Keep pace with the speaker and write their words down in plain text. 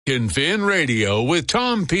Fin Radio with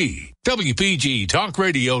Tom P. WPG Talk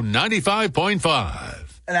Radio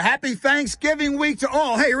 95.5. And a happy Thanksgiving week to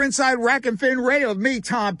all. Hey, you're inside Rack and Fin Radio with me,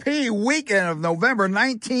 Tom P. Weekend of November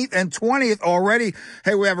 19th and 20th already.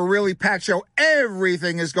 Hey, we have a really packed show.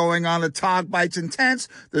 Everything is going on. The Tog Bites Intense,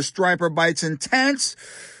 the Striper Bites Intense.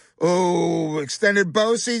 Oh, extended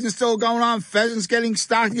bow season still going on. Pheasants getting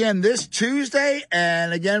stocked again this Tuesday,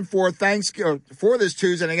 and again for this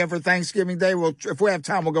Tuesday, and again for Thanksgiving Day. If we have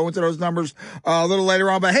time, we'll go into those numbers a little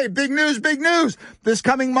later on. But hey, big news! This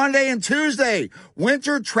coming Monday and Tuesday,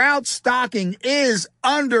 winter trout stocking is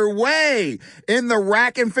underway in the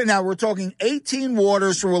Rack and Fin. Now we're talking 18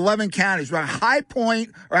 waters from 11 counties. We're at High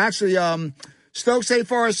Point, or actually, Stokes State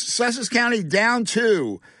Forest, Sussex County, down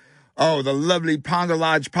to the lovely Ponder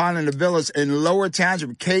Lodge Pond and the Villas in Lower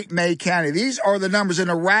Township, Cape May County. These are the numbers in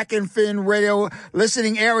the Rack and Fin Radio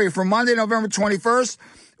listening area for Monday, November 21st.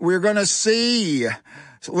 We're going to see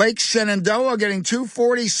Lake Shenandoah getting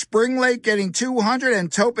 240, Spring Lake getting 200, and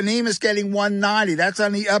Toponimus getting 190. That's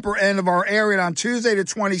on the upper end of our area. And on Tuesday the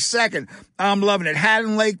 22nd, I'm loving it.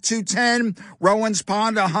 Haddon Lake 210, Rowan's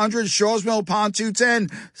Pond 100, Shaw's Mill Pond 210,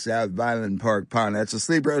 South Vineland Park Pond, that's a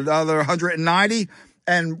sleeper, another 190.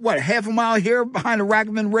 And half a mile here behind the Rack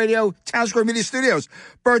and Fin Radio Town Square Media Studios.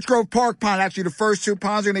 Birch Grove Park Pond, actually the first two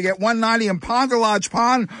ponds are going to get 190, and Ponder Lodge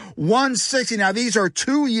Pond 160. Now these are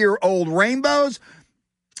 2-year-old rainbows.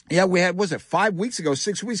 Yeah, we had, 6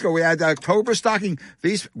 weeks ago, we had October stocking.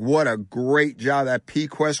 What a great job that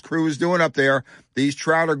P-Quest crew is doing up there. These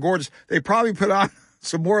trout are gorgeous. They probably put on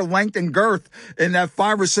some more length and girth in that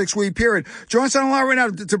 5 or 6 week period. Join us on the line right now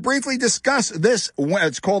to briefly discuss this.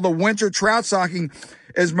 It's called the winter trout stocking.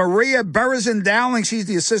 Is Maria Berezin-Dowling. She's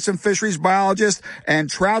the assistant fisheries biologist and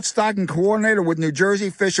trout stocking coordinator with New Jersey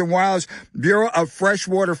Fish and Wildlife Bureau of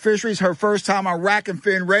Freshwater Fisheries. Her first time on Rack and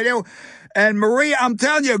Fin Radio. And Maria, I'm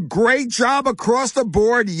telling you, great job across the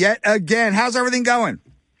board yet again. How's everything going?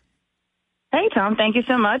 Hey, Tom. Thank you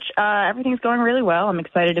so much. Everything's going really well. I'm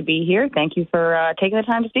excited to be here. Thank you for taking the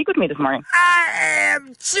time to speak with me this morning. I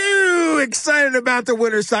am too excited about the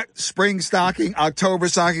winter spring stocking, October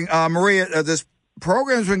stocking. Maria, this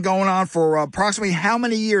program's been going on for approximately how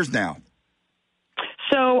many years now?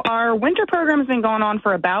 So our winter program has been going on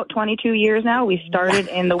for about 22 years now. We started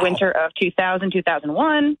in the winter of 2000,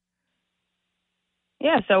 2001.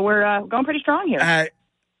 Yeah, so we're going pretty strong here.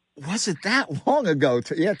 Was it that long ago?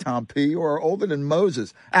 Tom P., you are older than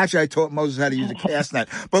Moses. Actually, I taught Moses how to use a cast net.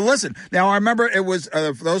 But listen, now I remember it was,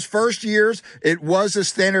 for those first years, it was a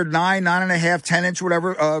standard 9.5, 10-inch,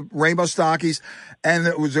 whatever, rainbow stockies. And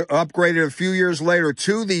it was upgraded a few years later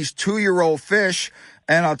to these 2-year-old fish.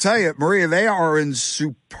 And I'll tell you, Maria, they are in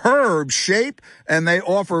superb shape, and they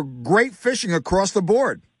offer great fishing across the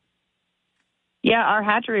board. Yeah, our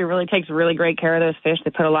hatchery really takes really great care of those fish. They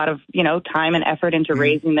put a lot of, time and effort into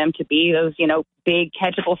raising them to be those, big,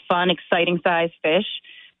 catchable, fun, exciting size fish.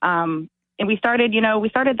 And we started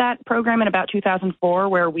that program in about 2004,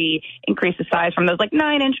 where we increased the size from those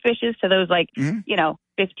 9-inch fishes to those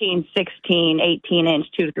 15, 16, 18-inch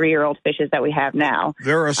 2 to 3-year-old fishes that we have now.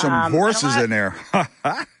 There are some horses in there.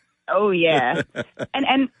 Oh, yeah.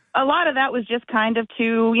 and a lot of that was just kind of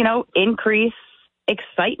to, increase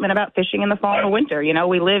excitement about fishing in the fall and winter.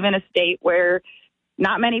 We live in a state where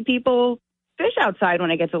not many people fish outside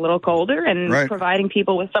when it gets a little colder, and providing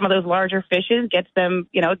people with some of those larger fishes gets them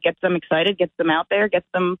excited, gets them out there, gets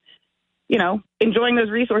them, enjoying those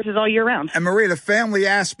resources all year round. And Maria, the family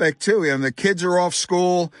aspect too. The kids are off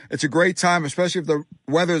school. It's a great time, especially if the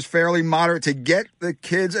weather is fairly moderate, to get the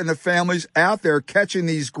kids and the families out there catching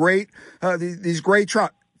these great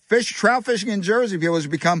trout. Trout fishing in Jersey has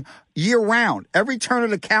become year-round. Every turn of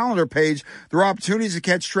the calendar page, there are opportunities to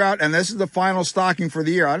catch trout, and this is the final stocking for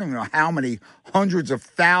the year. I don't even know how many hundreds of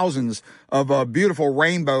thousands of beautiful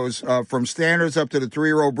rainbows from standards up to the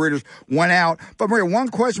 3-year-old breeders went out. But, Maria, one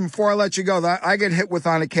question before I let you go that I get hit with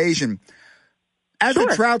on occasion. As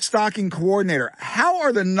a trout stocking coordinator, how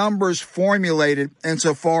are the numbers formulated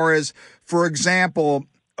insofar as, for example,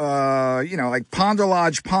 Ponder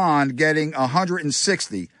Lodge Pond getting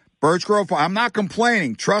 160, Birch Grove, I'm not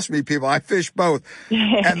complaining. Trust me, people, I fish both.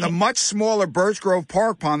 And the much smaller Birch Grove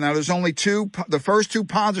Park Pond, now there's only the first 2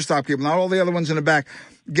 ponds are stocked, people, not all the other ones in the back,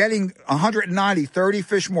 getting 190, 30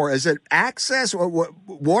 fish more. Is it access or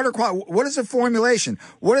water quality? What is the formulation?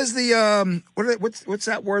 What is the, what's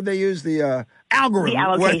that word they use? The algorithm. The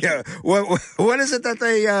allocation. What is it that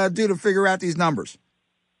they do to figure out these numbers?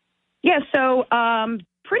 Yeah, so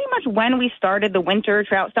pretty much when we started the winter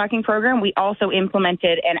trout stocking program, we also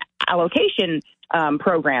implemented an allocation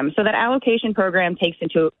program. So that allocation program takes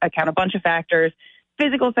into account a bunch of factors: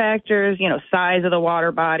 physical factors, size of the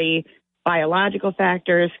water body, biological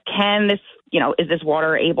factors. Can this, is this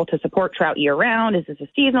water able to support trout year round? Is this a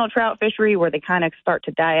seasonal trout fishery where they kind of start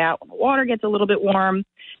to die out when the water gets a little bit warm?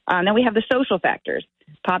 Then we have the social factors,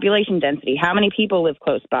 population density, how many people live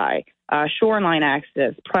close by, shoreline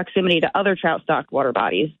access, proximity to other trout stocked water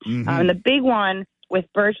bodies. Mm-hmm. And the big one with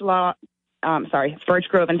Birch Grove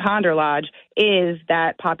and Ponder Lodge is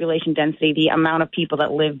that population density, the amount of people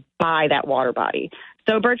that live by that water body.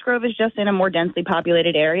 So Birch Grove is just in a more densely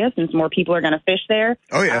populated area. Since more people are going to fish there,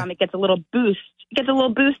 it gets a little boost. It gets a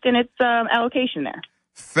little boost in its allocation there.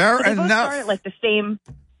 Fair so they enough. Both start at like the same.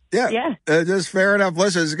 Yeah. Just fair enough.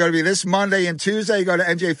 Listen, it's going to be this Monday and Tuesday. You go to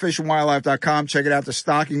njfishandwildlife.com. Check it out. The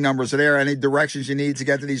stocking numbers are there. Any directions you need to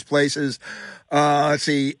get to these places. Let's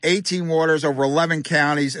see, 18 waters over 11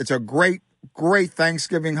 counties. It's a great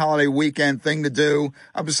Thanksgiving holiday weekend thing to do.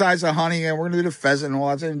 Besides the hunting, and we're going to do the pheasant and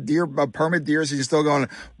all that. And deer, permit deer season still going.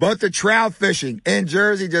 But the trout fishing in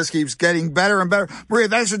Jersey just keeps getting better and better. Maria,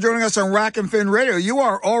 thanks for joining us on Rack and Fin Radio. You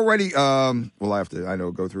are already, I have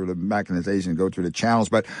to, go through the mechanization, go through the channels,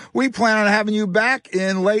 but we plan on having you back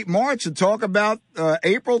in late March to talk about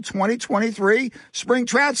April 2023 spring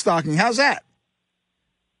trout stocking. How's that?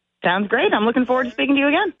 Sounds great. I'm looking forward to speaking to you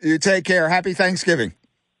again. You take care. Happy Thanksgiving.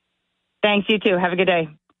 Thanks, you too. Have a good day.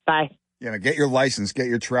 Bye. Get your license, get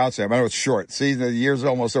your trout set. I know it's short. Season of the year's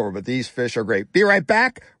almost over, but these fish are great. Be right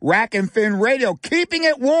back. Rack and Fin Radio, keeping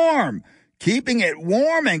it warm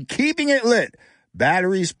and keeping it lit.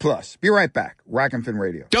 Batteries Plus. Be right back. Rack and Fin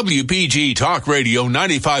Radio. WPG Talk Radio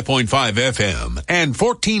 95.5 FM and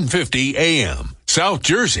 1450 AM. South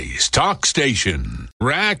Jersey's talk station.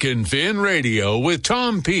 Rack and Fin Radio with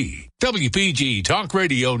Tom P. WPG Talk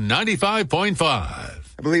Radio 95.5.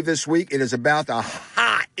 I believe this week it is about the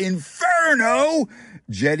hot inferno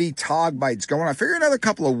jetty tog bites going on. I figure another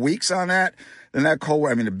couple of weeks on that. Then that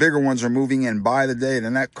the bigger ones are moving in by the day.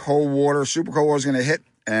 Then that cold water, super cold water is going to hit.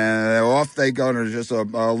 And off they go. There's just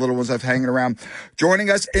little ones left hanging around.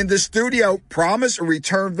 Joining us in the studio, promise a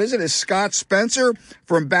return visit, is Scott Spencer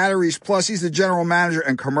from Batteries Plus. He's the general manager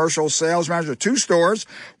and commercial sales manager of 2 stores.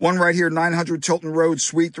 One right here, 900 Tilton Road,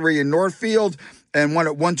 Suite 3 in Northfield, and one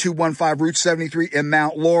at 1215 Route 73 in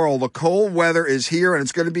Mount Laurel. The cold weather is here, and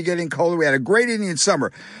it's going to be getting colder. We had a great Indian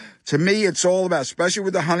summer. To me, it's all about, especially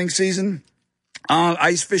with the hunting season,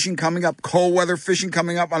 ice fishing coming up, cold weather fishing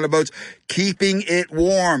coming up on the boats, keeping it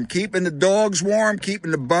warm, keeping the dogs warm,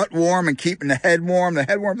 keeping the butt warm, and keeping the head warm. The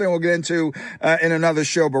head warm thing we'll get into in another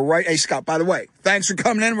show. But hey, Scott, by the way, thanks for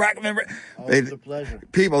coming in. It's a pleasure.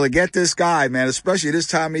 People, to get this guy, man, especially this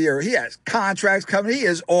time of year, he has contracts coming. He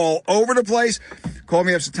is all over the place. Call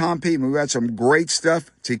me up to Tom P. We've got some great stuff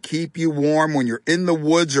to keep you warm when you're in the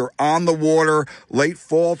woods or on the water, late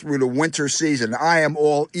fall through the winter season. I am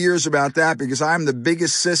all ears about that because I'm the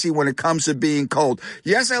biggest sissy when it comes to being cold.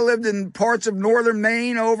 Yes, I lived in parts of northern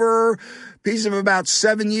Maine over a piece of about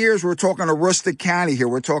 7 years. We're talking Aroostook County here.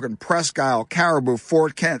 We're talking Presque Isle, Caribou,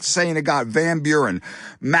 Fort Kent, St. Agatha, Van Buren,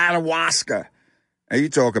 Madawaska. Now you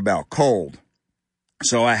talk about cold.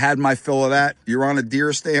 So I had my fill of that. You're on a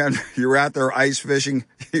deer stand. You're out there ice fishing.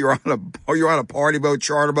 You're on a party boat,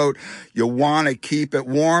 charter boat. You want to keep it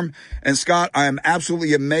warm. And Scott, I am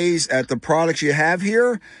absolutely amazed at the products you have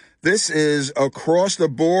here. This is across the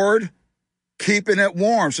board, keeping it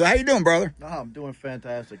warm. So how you doing, brother? No, I'm doing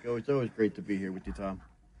fantastic. It's always great to be here with you, Tom.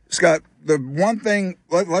 Scott, the one thing,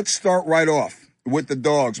 let's start right off with the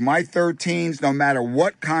dogs. My 13s, no matter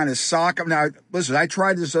what kind of sock. Now, listen, I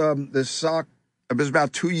tried this sock. It was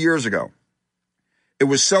about 2 years ago. It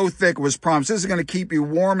was so thick, it was promised. This is going to keep you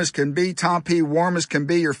warm as can be. Tom P, warm as can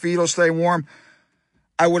be. Your feet will stay warm.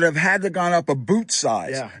 I would have had to gone up a boot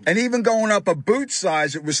size. Yeah. And even going up a boot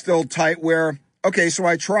size, it was still tight where, okay, so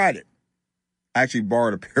I tried it. I actually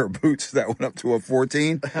borrowed a pair of boots that went up to a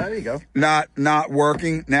 14. There you go. Not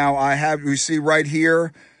working. Now you see right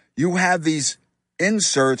here, you have these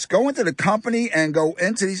inserts. Go into the company and go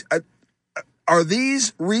into these. Are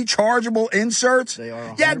these rechargeable inserts? They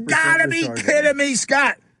are. You gotta be kidding me,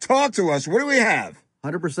 Scott. Talk to us. What do we have?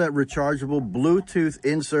 100% rechargeable Bluetooth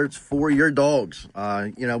inserts for your dogs.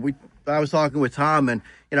 I was talking with Tom, and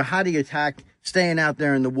how do you attack staying out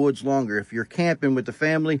there in the woods longer? If you're camping with the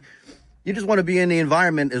family, you just want to be in the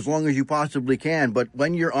environment as long as you possibly can. But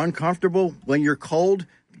when you're uncomfortable, when you're cold,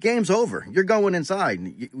 the game's over. You're going inside.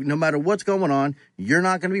 No matter what's going on, you're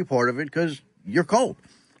not going to be part of it because you're cold.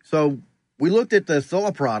 So we looked at the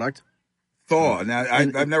Thaw product. Thaw. Now,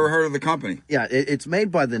 I've never heard of the company. Yeah, it's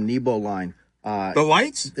made by the Nebo line. The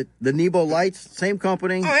lights? The Nebo lights, same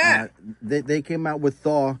company. Oh, yeah. They came out with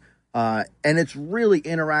Thaw, and it's really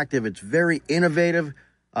interactive. It's very innovative.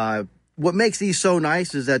 what makes these so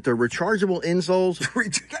nice is that they're rechargeable insoles,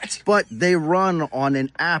 but they run on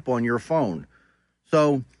an app on your phone.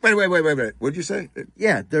 So wait. What'd you say?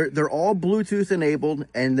 Yeah, they're all Bluetooth enabled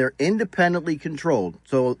and they're independently controlled.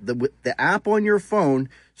 So the app on your phone,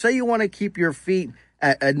 say you want to keep your feet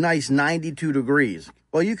at a nice 92 degrees.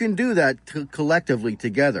 Well, you can do that collectively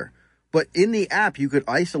together. But in the app, you could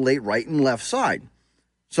isolate right and left side.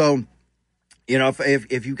 So, you know,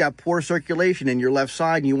 if you've got poor circulation in your left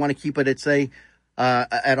side and you want to keep it at, say,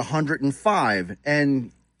 at 105,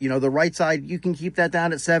 and, you know, the right side, you can keep that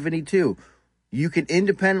down at 72. You can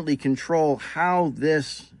independently control how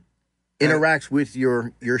this interacts with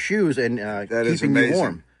your shoes and keeping you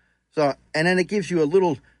warm. So, and then it gives you a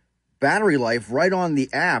little battery life right on the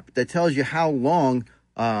app that tells you how long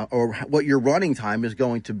or what your running time is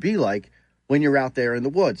going to be like when you're out there in the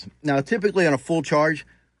woods. Now, typically on a full charge,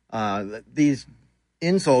 these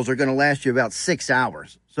insoles are going to last you about 6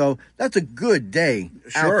 hours. So that's a good day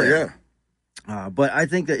out there. Yeah. But I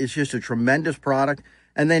think that it's just a tremendous product.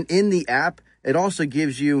 And then in the app, it also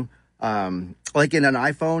gives you, like in an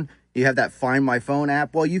iPhone, you have that Find My Phone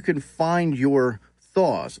app. Well, you can find your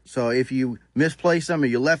thaws. So if you misplaced them or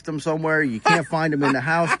you left them somewhere, you can't find them in the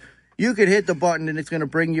house, you could hit the button and it's going to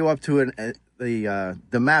bring you up to the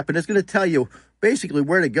map, and it's going to tell you basically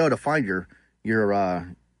where to go to find your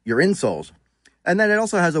insoles. And then it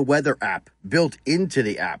also has a weather app built into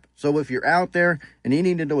the app. So if you're out there and you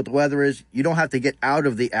need to know what the weather is, you don't have to get out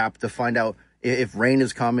of the app to find out if rain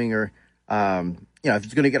is coming or if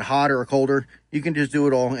it's going to get hotter or colder. You can just do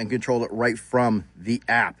it all and control it right from the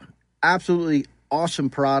app. Absolutely awesome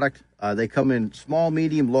product. They come in small,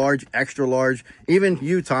 medium, large, extra large. Even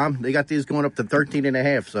you, Tom, they got these going up to 13 and a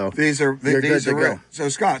half. So these are real. So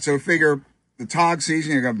Scott, figure the tog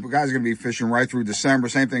season, guys are going to be fishing right through December.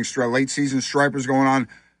 Same thing, late season stripers going on.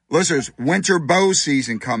 Listeners, winter bow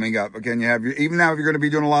season coming up. Again, you have even now if you're going to be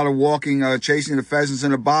doing a lot of walking, chasing the pheasants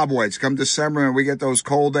and the bobwhites. Come December and we get those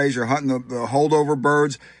cold days. You're hunting the holdover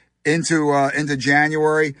birds into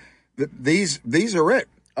January. These are it.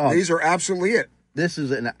 These are absolutely it. This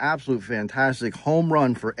is an absolute fantastic home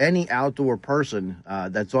run for any outdoor person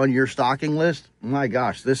that's on your stocking list. My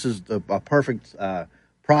gosh, this is a perfect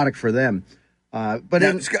product for them. But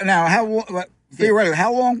now, theoretically,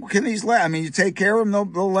 how long can these last? I mean, you take care of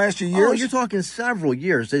them; they'll last you years. Oh, you're talking several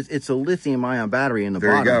years. It's a lithium-ion battery in the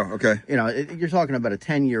bottom. There you go. Okay. You know, you're talking about a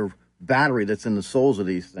 10-year battery that's in the soles of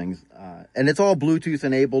these things, and it's all Bluetooth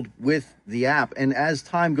enabled with the app. And as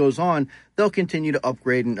time goes on, they'll continue to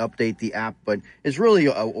upgrade and update the app. But it's really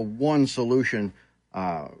a one solution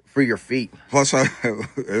for your feet. Plus,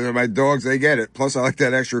 my dogs, they get it. Plus, I like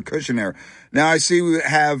that extra cushion there. Now, I see we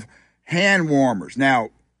have hand warmers. Now,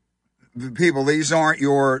 people, these aren't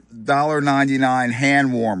your $1.99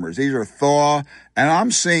 hand warmers. These are thaw. And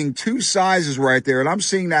I'm seeing two sizes right there. And I'm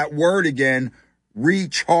seeing that word again,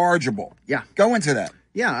 rechargeable. Yeah. Go into that.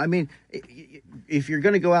 Yeah. I mean, if you're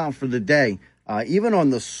going to go out for the day, even on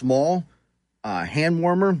the small hand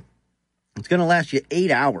warmer, it's going to last you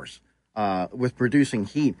 8 hours with producing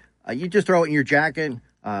heat. You just throw it in your jacket,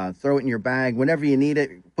 throw it in your bag. Whenever you need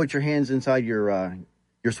it, put your hands inside your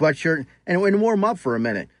sweatshirt and warm up for a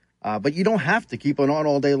minute. But you don't have to keep it on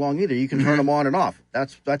all day long either. You can turn them on and off.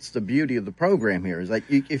 That's the beauty of the program here. Is like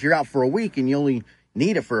if you're out for a week and you only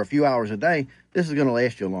need it for a few hours a day, this is going to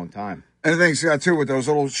last you a long time. And the thing, Scott, too, with those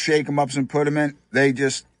little shake 'em ups and put them in, they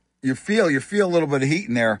just you feel a little bit of heat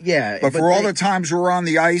in there. Yeah, but for all the times we're on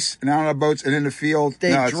the ice and out on the boats and in the field,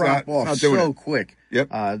 they drop off so quick.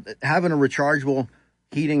 Yep. Having a rechargeable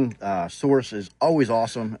heating source is always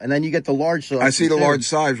awesome. And then you get the large size. I see the large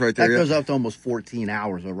size right there. That goes up to almost 14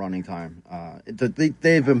 hours of running time.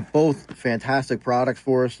 They've been both fantastic products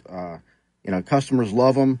for us. Customers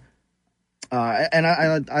love them. And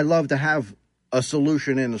I love to have a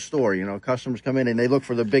solution in the store. You know, customers come in and they look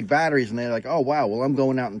for the big batteries and they're like, oh, wow, well, I'm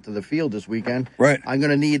going out into the field this weekend. Right. I'm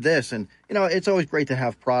going to need this. And, it's always great to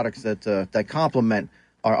have products that complement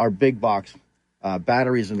our big box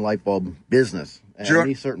batteries and light bulb business. And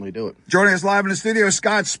we certainly do it. Joining us live in the studio,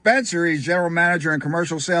 Scott Spencer. He's General Manager and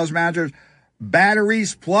Commercial Sales Manager,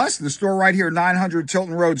 Batteries Plus, the store right here, 900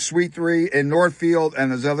 Tilton Road, Suite 3 in Northfield,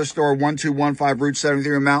 and there's other store, 1215 Route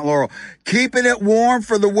 73 in Mount Laurel. Keeping it warm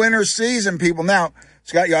for the winter season, people. Now,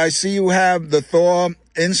 Scott, I see you have the thaw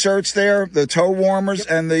inserts there, the toe warmers,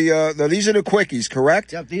 and these are the quickies,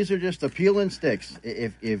 correct? Yep, these are just the peel-in sticks.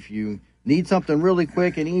 If you need something really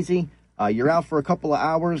quick and easy, you're out for a couple of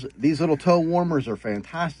hours. These little toe warmers are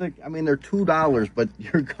fantastic. I mean, they're $2, but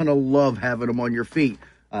you're gonna love having them on your feet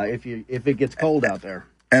if it gets cold out there.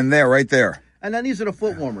 And they're right there. And then these are the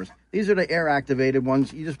foot warmers. These are the air activated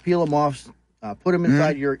ones. You just peel them off, Put them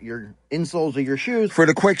inside your insoles of your shoes. For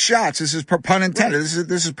the quick shots. This is pun intended. Right.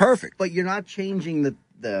 This is perfect. But you're not changing the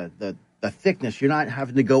thickness. You're not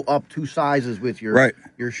having to go up 2 sizes with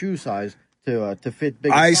your shoe size to fit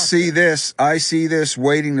big. I see this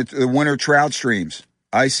wading the winter trout streams.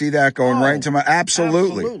 I see that going right into my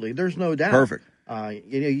absolutely. There's no doubt. Perfect.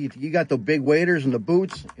 You got the big waders and the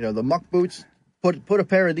boots. The muck boots. Put a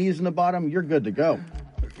pair of these in the bottom. You're good to go.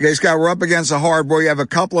 Okay, Scott, we're up against a hard boy. You have a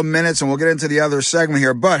couple of minutes, and we'll get into the other segment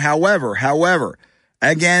here. But however,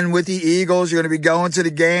 again, with the Eagles, you're going to be going to the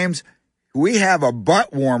games. We have a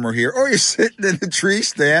butt warmer here, or you're sitting in the tree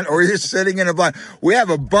stand, or you're sitting in a blind. We have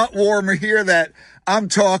a butt warmer here that I'm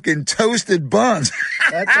talking toasted buns.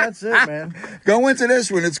 That's it, man. Go into this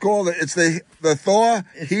one. It's the Thaw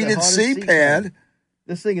Heated Seat Pad.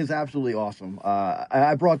 This thing is absolutely awesome.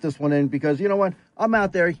 I brought this one in because you know what? I'm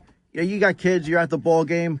out there. You got kids. You're at the ball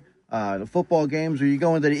game, the football games, or you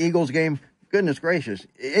go into the Eagles game. Goodness gracious,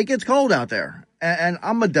 it gets cold out there, and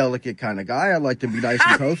I'm a delicate kind of guy. I like to be nice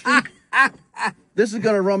and toasty. This is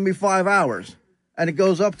going to run me 5 hours, and it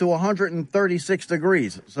goes up to 136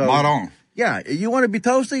 degrees. So, right on. Yeah, you want to be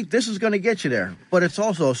toasty? This is going to get you there. But it's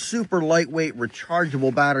also a super lightweight,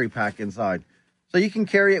 rechargeable battery pack inside. So you can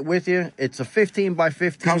carry it with you. It's a 15 by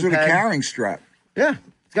 15 Comes with pad. a carrying strap. Yeah,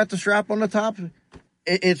 it's got the strap on the top.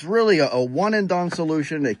 It's really a one-and-done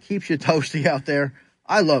solution that keeps you toasty out there.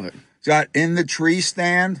 I love it. Got in the tree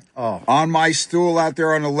stand, on my stool out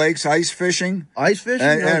there on the lakes, ice fishing. Ice fishing?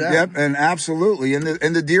 And absolutely, in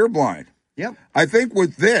the deer blind. Yep. I think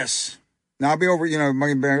with this, now I'll be over,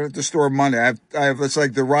 at the store Monday. I have it's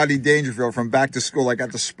like the Rodney Dangerfield from Back to School. I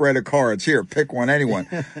got the spread of cards. Here, pick one, anyone.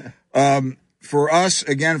 For us,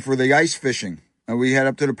 again, for the ice fishing, and we head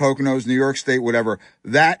up to the Poconos, New York State, whatever,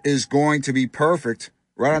 that is going to be perfect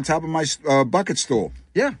right on top of my bucket stool.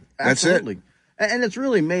 Yeah, absolutely. That's it. And it's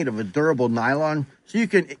really made of a durable nylon, so you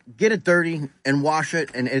can get it dirty and wash it,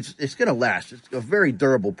 and it's going to last. It's a very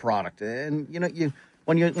durable product. And,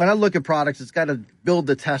 when I look at products, it's got to build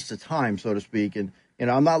the test of time, so to speak. And,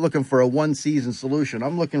 I'm not looking for a one-season solution.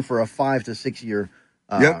 I'm looking for a 5 to 6 year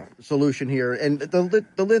solution here. And the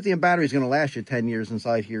lithium battery is going to last you 10 years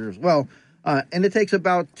inside here as well. And it takes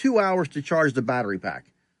about 2 hours to charge the battery pack.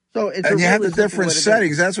 So it's and you have the different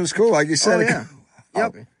settings. That's what's cool. Like you said. Oh, yeah.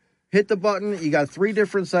 Yep. Hit the button. You got 3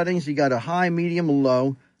 different settings. You got a high, medium, and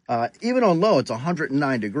low. Even on low, it's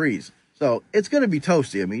 109 degrees. So it's going to be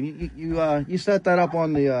toasty. I mean, you set that up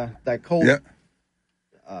on the that cold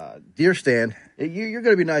deer stand. You're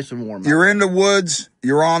going to be nice and warm. You're in the woods.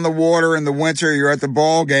 You're on the water in the winter. You're at the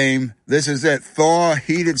ball game. This is it. Thaw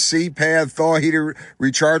Heated Seat Pad, Thaw Heated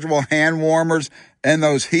Rechargeable Hand Warmers, and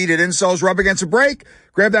those heated insoles. Rub against a break.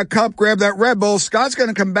 Grab that cup, grab that Red Bull. Scott's going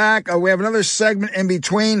to come back. We have another segment in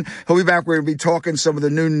between. He'll be back. We're going to be talking some of the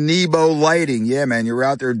new Nebo lighting. Yeah, man, you're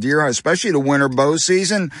out there deer hunting, especially the winter bow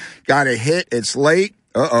season. Got to hit. It's late.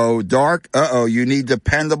 Dark. You need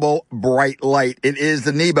dependable, bright light. It is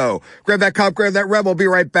the Nebo. Grab that cup, grab that Red Bull. Be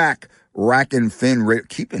right back. Rack and Fin,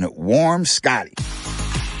 keeping it warm. Scotty.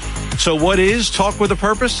 So what is Talk with a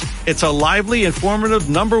Purpose? It's a lively, informative,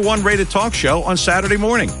 #1 rated talk show on Saturday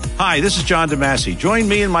morning. Hi, this is John DeMasi. Join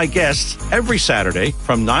me and my guests every Saturday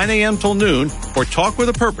from 9 a.m. till noon for Talk with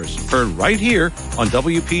a Purpose, heard right here on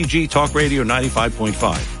WPG Talk Radio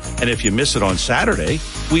 95.5. And if you miss it on Saturday,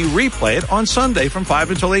 we replay it on Sunday from 5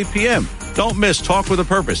 until 8 p.m. Don't miss Talk with a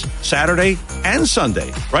Purpose, Saturday and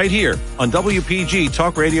Sunday, right here on WPG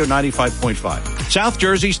Talk Radio 95.5, South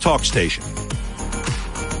Jersey's talk station.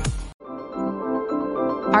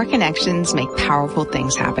 Our connections make powerful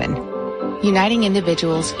things happen, uniting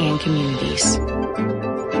individuals and communities.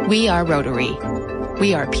 We are Rotary.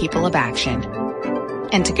 We are people of action.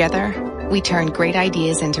 And together, we turn great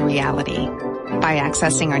ideas into reality by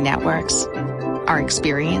accessing our networks, our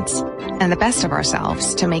experience, and the best of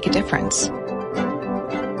ourselves to make a difference.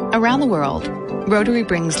 Around the world, Rotary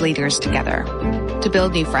brings leaders together to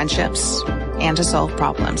build new friendships and to solve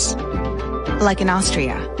problems. Like in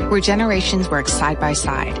Austria, where generations work side by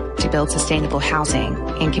side to build sustainable housing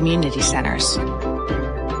and community centers.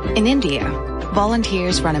 In India,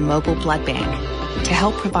 volunteers run a mobile blood bank to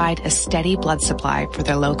help provide a steady blood supply for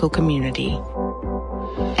their local community.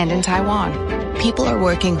 And in Taiwan, people are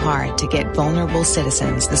working hard to get vulnerable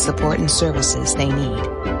citizens the support and services they need.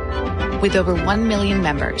 With over 1 million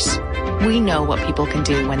members, we know what people can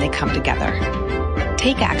do when they come together.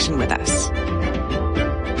 Take action with us.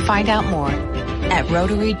 Find out more at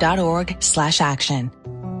Rotary.org/action.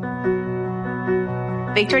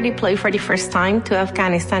 Victor deployed for the first time to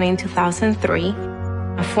Afghanistan in 2003.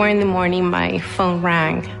 At 4 a.m, my phone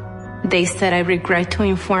rang. They said, I regret to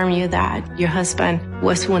inform you that your husband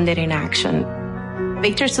was wounded in action.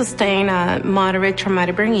 Victor sustained a moderate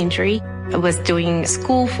traumatic brain injury. I was doing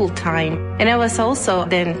school full-time, and I was also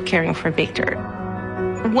then caring for Victor.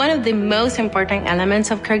 One of the most important elements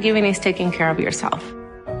of caregiving is taking care of yourself.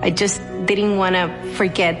 I just didn't want to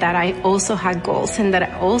forget that I also had goals and that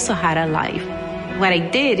I also had a life. What I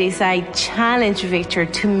did is I challenged Victor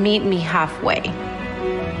to meet me halfway.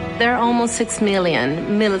 There are almost 6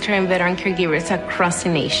 million military and veteran caregivers across the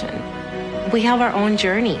nation. We have our own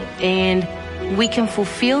journey, and we can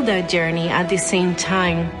fulfill that journey at the same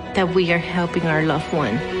time that we are helping our loved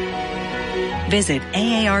one. Visit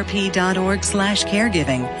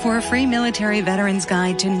aarp.org/caregiving for a free military veterans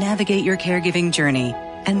guide to navigate your caregiving journey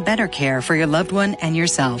and better care for your loved one and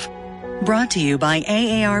yourself. Brought to you by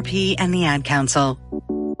AARP and the Ad Council.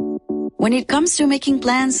 When it comes to making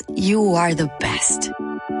plans, you are the best.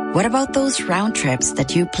 What about those round trips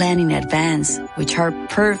that you plan in advance, which are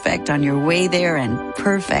perfect on your way there and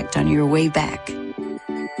perfect on your way back?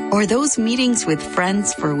 Or those meetings with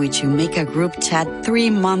friends for which you make a group chat 3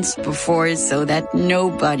 months before so that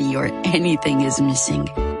nobody or anything is missing?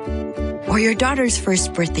 Or your daughter's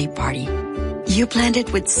first birthday party. You planned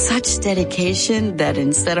it with such dedication that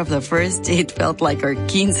instead of the first, it felt like our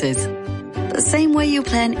 15s. The same way you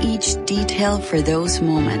plan each detail for those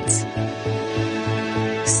moments.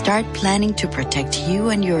 Start planning to protect you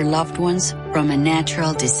and your loved ones from a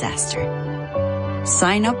natural disaster.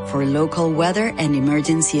 Sign up for local weather and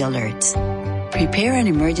emergency alerts. Prepare an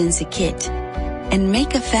emergency kit and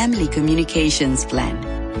make a family communications plan.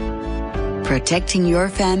 Protecting your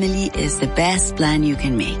family is the best plan you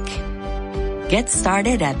can make. Get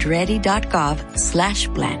started at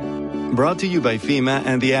ready.gov/plan. Brought to you by FEMA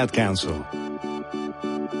and the Ad Council.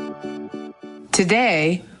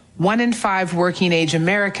 Today, 1 in 5 working-age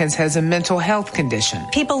Americans has a mental health condition.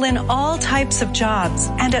 People in all types of jobs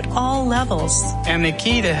and at all levels. And the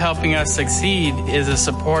key to helping us succeed is a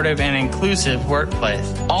supportive and inclusive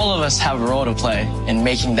workplace. All of us have a role to play in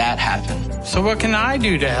making that happen. So what can I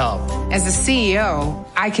do to help? As a CEO,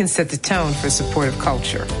 I can set the tone for supportive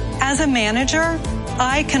culture. As a manager,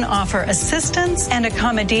 I can offer assistance and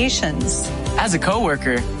accommodations. As a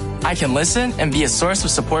coworker, I can listen and be a source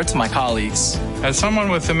of support to my colleagues. As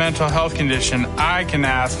someone with a mental health condition, I can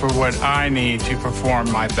ask for what I need to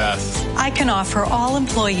perform my best. I can offer all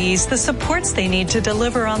employees the supports they need to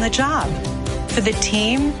deliver on the job. For the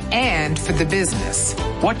team and for the business.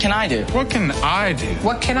 What can I do? What can I do?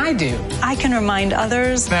 What can I do? I can remind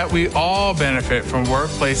others that we all benefit from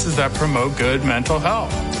workplaces that promote good mental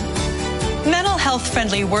health. Mental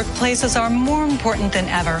health-friendly workplaces are more important than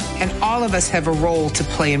ever. And all of us have a role to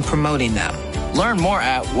play in promoting them. Learn more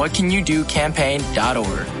at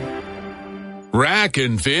whatcanyoudocampaign.org. Rack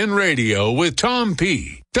and Fin Radio with Tom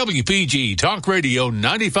P. WPG Talk Radio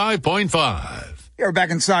 95.5. You're back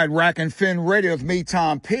inside Rack and Fin Radio with me,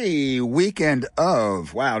 Tom P. Weekend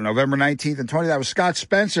of, November 19th and 20th. That was Scott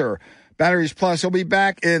Spencer. Batteries Plus. He'll be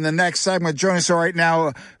back in the next segment. Joining us right now,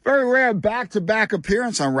 a very rare back-to-back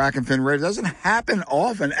appearance on Rack and Fin Radio. Doesn't happen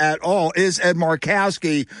often at all. Is Ed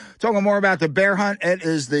Markowski talking more about the bear hunt. Ed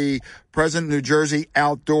is the president of New Jersey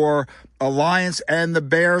Outdoor Alliance, and the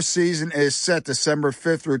bear season is set December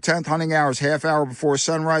 5th through 10th. Hunting hours, half hour before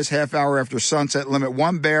sunrise, half hour after sunset. Limit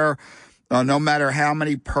 1 bear, no matter how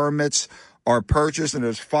many permits are purchased, and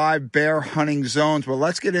there's 5 bear hunting zones. But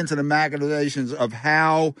let's get into the machinations of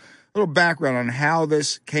how. A little background on how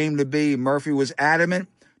this came to be. Murphy was adamant,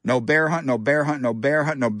 no bear hunt, no bear hunt, no bear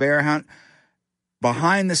hunt, no bear hunt.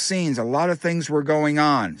 Behind the scenes, a lot of things were going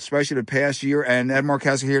on, especially the past year. And Ed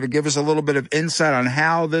Markowski here to give us a little bit of insight on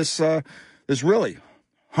how this really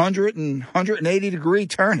 180-degree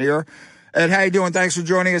turn here. Ed, how you doing? Thanks for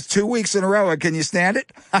joining us 2 weeks in a row. Can you stand it?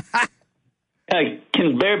 I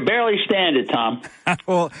can barely stand it, Tom.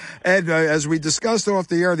 Well, Ed, as we discussed off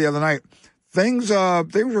the air the other night, Things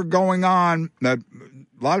were going on that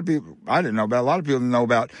a lot of people I didn't know about. A lot of people didn't know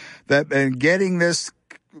about that, and getting this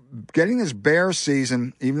bear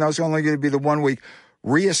season, even though it's only going to be the 1 week,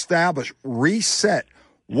 reestablished, reset.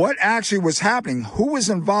 What actually was happening? Who was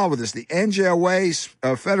involved with this? The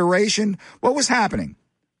NJOA Federation. What was happening?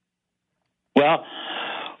 Well,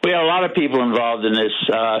 we had a lot of people involved in this,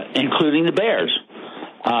 including the Bears.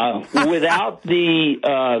 Without the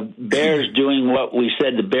Bears doing what we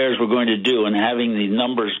said the Bears were going to do and having the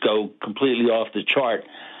numbers go completely off the chart,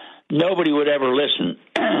 nobody would ever listen.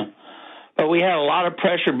 But we had a lot of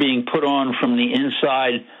pressure being put on from the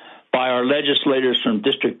inside by our legislators from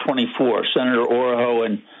District 24, Senator Oroho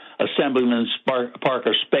and Assemblyman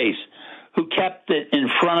Parker Space, who kept it in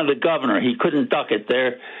front of the governor. He couldn't duck it.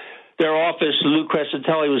 Their their office, Lou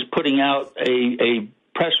Crescitelli, was putting out a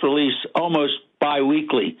press release almost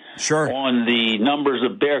bi-weekly on the numbers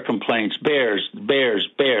of bear complaints, bears.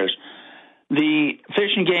 The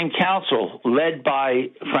Fish and Game Council, led by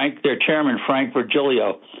their chairman, Frank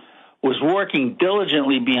Virgilio, was working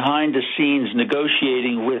diligently behind the scenes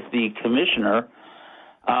negotiating with the commissioner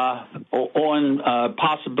on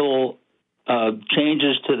possible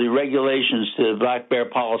changes to the regulations to the black bear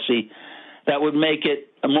policy that would make it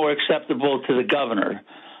more acceptable to the governor.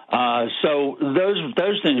 So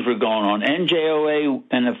those things were going on. NJOA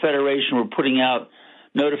and the Federation were putting out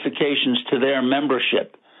notifications to their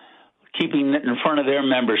membership, keeping it in front of their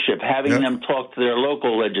membership, having them talk to their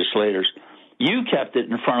local legislators. You kept it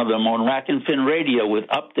in front of them on Rack and Fin Radio with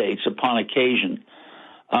updates upon occasion.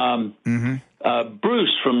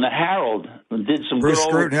 Bruce from the Herald did some good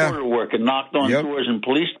old reporter work and knocked on doors in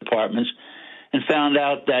police departments and found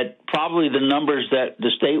out that probably the numbers that the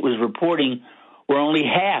state was reporting were only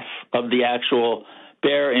half of the actual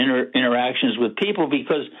bear interactions with people,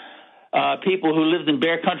 because people who lived in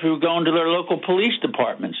bear country were going to their local police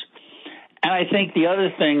departments. And I think the other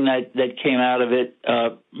thing that came out of it,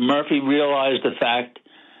 Murphy realized the fact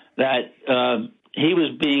that he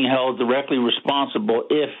was being held directly responsible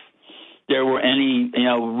if there were any,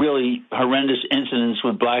 really horrendous incidents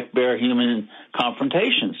with black bear human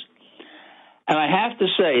confrontations. And I have to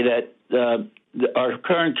say that our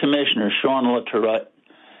current commissioner, Sean LaTourette,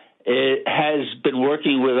 has been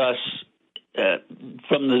working with us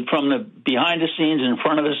from the behind the scenes, in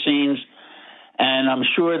front of the scenes, and I'm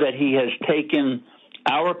sure that he has taken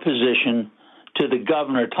our position to the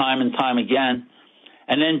governor time and time again.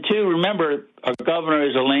 And then, too, remember, our governor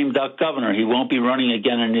is a lame duck governor. He won't be running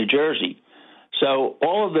again in New Jersey. So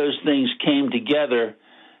all of those things came together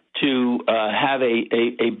to have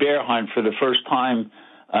a bear hunt for the first time,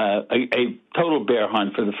 a total bear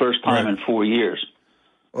hunt for the first time in 4 years.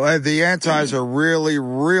 Well, the antis are really,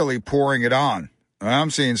 really pouring it on.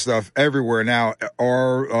 I'm seeing stuff everywhere now.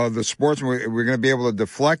 Are the sportsmen, we're going to be able to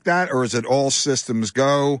deflect that, or is it all systems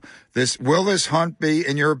go? Will this hunt be,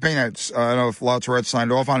 in your opinion, I don't know if LaTourette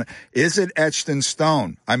signed off on it, is it etched in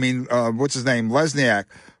stone? I mean, what's his name? Lesniak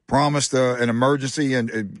promised an emergency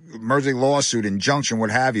lawsuit, injunction,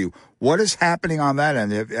 what have you. What is happening on that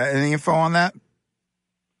end? Any info on that?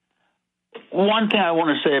 One thing I want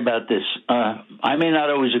to say about this, I may not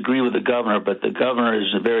always agree with the governor, but the governor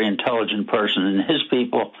is a very intelligent person, and his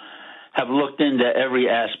people have looked into every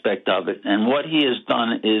aspect of it. And what he has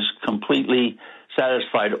done is completely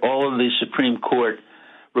satisfied all of the Supreme Court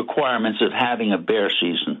requirements of having a bear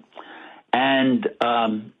season. And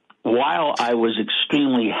while I was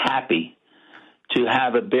extremely happy to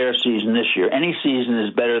have a bear season this year, any season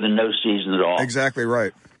is better than no season at all. Exactly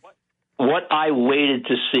right. What I waited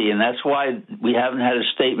to see, and that's why we haven't had a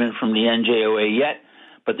statement from the NJOA yet,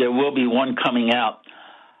 but there will be one coming out.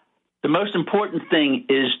 The most important thing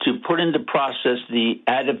is to put into process the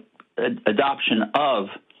adoption of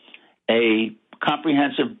a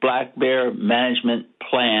comprehensive black bear management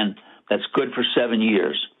plan that's good for 7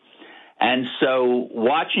 years. And so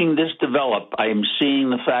watching this develop, I am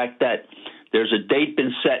seeing the fact that there's a date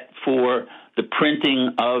been set for the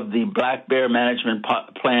printing of the black bear management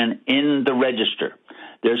plan in the register.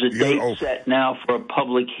 There's a date set now for a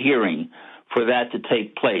public hearing for that to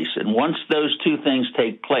take place. And once those two things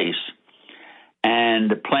take place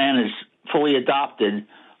and the plan is fully adopted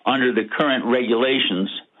under the current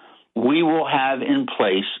regulations, we will have in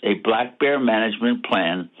place a black bear management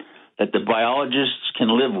plan that the biologists can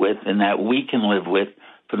live with and that we can live with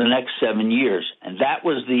for the next 7 years. And that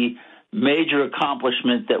was the major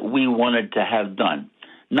accomplishment that we wanted to have done.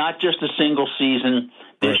 Not just a single season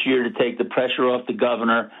this year to take the pressure off the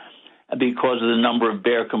governor because of the number of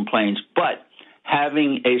bear complaints, but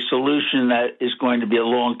having a solution that is going to be a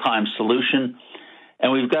long-time solution.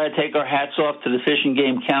 And we've got to take our hats off to the Fish and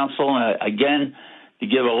Game Council, again, to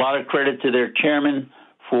give a lot of credit to their chairman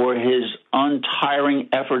for his untiring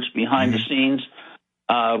efforts behind the scenes,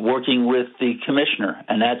 working with the commissioner.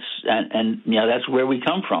 And that's where we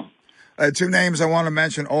come from. Two names I want to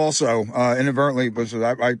mention also, inadvertently, but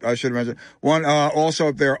I should have mentioned. One, also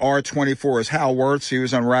up there, R24, is Hal Wirtz. He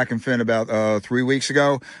was on Rack and Fin about 3 weeks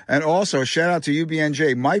ago. And also, shout out to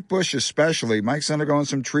UBNJ, Mike Bush especially. Mike's undergoing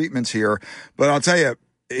some treatments here. But I'll tell you,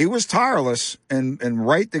 he was tireless and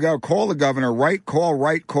right to go. Call the governor, right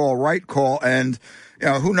call. And,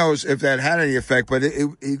 who knows if that had any effect. But,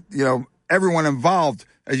 everyone involved,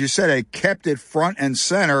 as you said, they kept it front and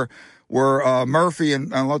center. Were Murphy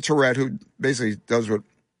and LaTourette, who basically does what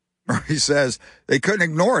Murphy says, they couldn't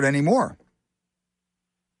ignore it anymore.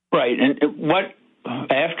 Right. And what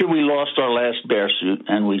after we lost our last bear suit,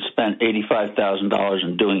 and we spent $85,000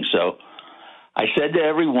 in doing so, I said to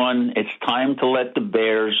everyone, it's time to let the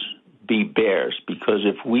bears be bears, because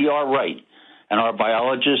if we are right and our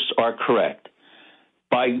biologists are correct,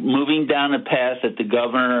 by moving down the path that the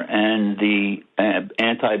governor and the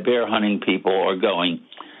anti-bear hunting people are going,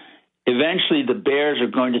 eventually the bears are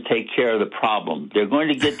going to take care of the problem. They're going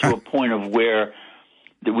to get to a point of where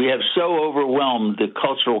we have so overwhelmed the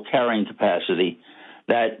cultural carrying capacity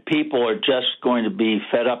that people are just going to be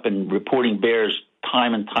fed up and reporting bears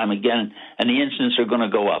time and time again, and the incidents are going to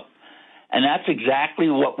go up. And that's exactly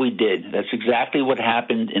what we did. That's exactly what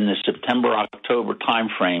happened in the September-October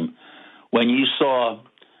timeframe, when you saw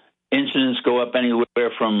incidents go up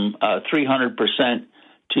anywhere from 300%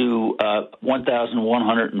 to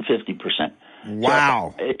 1,150%.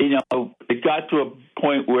 Wow. So, it got to a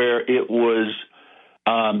point where it was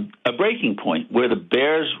a breaking point, where the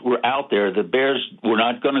bears were out there. The bears were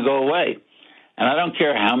not going to go away. And I don't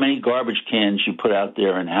care how many garbage cans you put out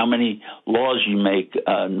there and how many laws you make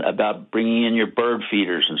about bringing in your bird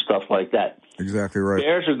feeders and stuff like that. Exactly right.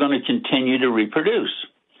 Bears are going to continue to reproduce.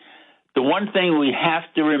 The one thing we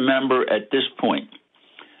have to remember at this point,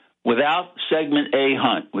 without segment A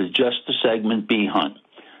hunt, with just the segment B hunt,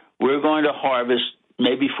 we're going to harvest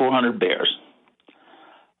maybe 400 bears.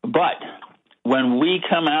 But when we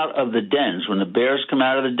come out of the dens, when the bears come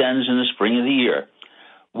out of the dens in the spring of the year,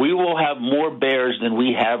 we will have more bears than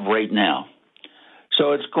we have right now.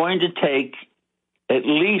 So it's going to take at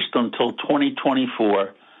least until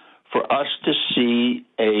 2024 for us to see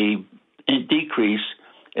a decrease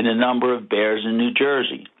in the number of bears in New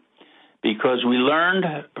Jersey, because we learned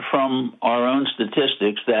from our own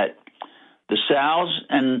statistics that the sows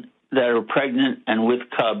that are pregnant and with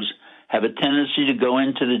cubs have a tendency to go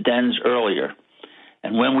into the dens earlier.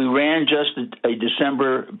 And when we ran just a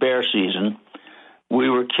December bear season, we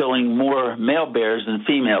were killing more male bears than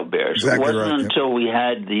female bears. Exactly. It wasn't until we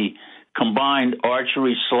had the combined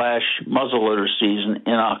archery/muzzleloader season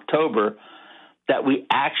in October that we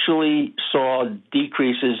actually saw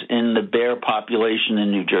decreases in the bear population in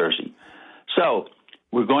New Jersey. So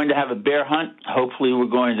we're going to have a bear hunt. Hopefully we're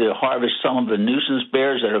going to harvest some of the nuisance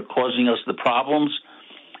bears that are causing us the problems.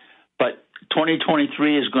 But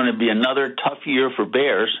 2023 is going to be another tough year for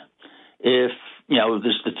bears if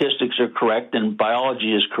the statistics are correct and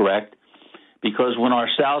biology is correct, because when our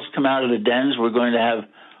sows come out of the dens, we're going to have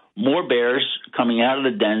more bears coming out of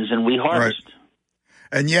the dens than we harvest. Right.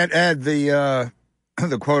 And yet, Ed, the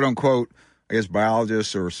quote-unquote, I guess,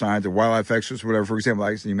 biologists or scientists or wildlife experts, whatever, for example,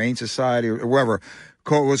 like the Humane Society or whoever,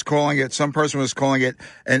 some person was calling it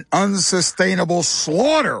an unsustainable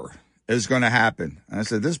slaughter is going to happen. And I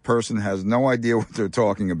said, this person has no idea what they're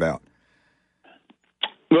talking about.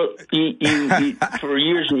 Well, for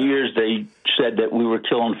years and years, they said that we were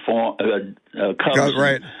killing cubs.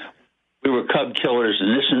 Right. We were cub killers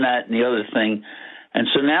and this and that and the other thing. And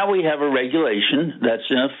so now we have a regulation that's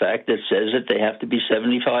in effect that says that they have to be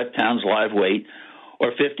 75 pounds live weight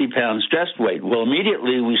or 50 pounds dressed weight. Well,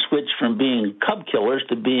 immediately we switched from being cub killers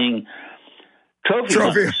to being trophy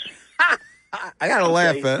hunters. I got to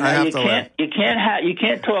laugh. I have to laugh. You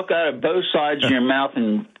can't talk out of both sides of your mouth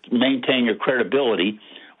and maintain your credibility,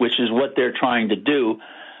 which is what they're trying to do.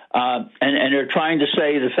 And they're trying to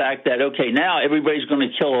say the fact that, okay, now everybody's going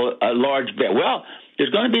to kill a large bear. Well, there's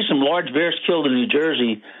going to be some large bears killed in New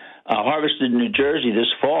Jersey, harvested in New Jersey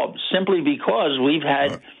this fall, simply because we've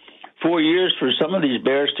had 4 years for some of these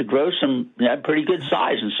bears to grow some pretty good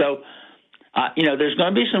size. And so, there's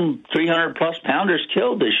going to be some 300-plus pounders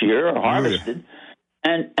killed this year or harvested.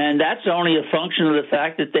 And that's only a function of the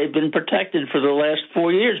fact that they've been protected for the last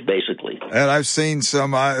 4 years, basically. And I've seen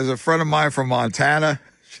some, there's a friend of mine from Montana,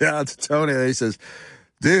 shout out to Tony, he says,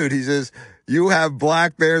 dude, you have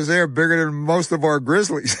black bears there bigger than most of our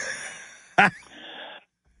grizzlies.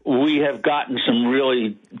 We have gotten some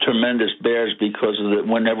really tremendous bears because of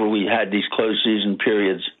whenever we had these closed season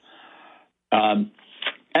periods. And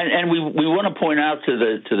we want to point out to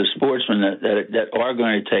the sportsmen that are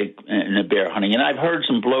going to take in the bear hunting. And I've heard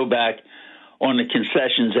some blowback on the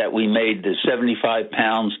concessions that we made, the 75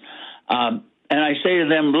 pounds. And I say to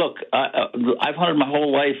them, look, I've hunted my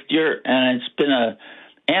whole life deer, and it's been a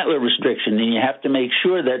antler restriction, and you have to make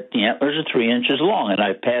sure that the antlers are 3 inches long. And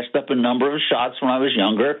I passed up a number of shots when I was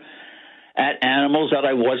younger at animals that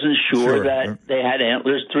I wasn't sure that they had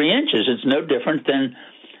antlers 3 inches. It's no different than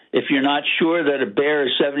if you're not sure that a bear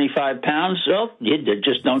is 75 pounds, well, you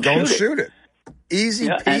just don't shoot it. Easy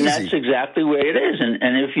peasy. And that's exactly the way it is.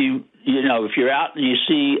 And if if you're out and you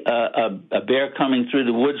see a bear coming through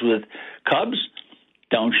the woods with cubs,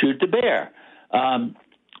 don't shoot the bear.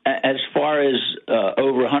 as far as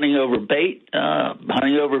hunting over bait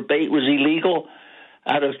was illegal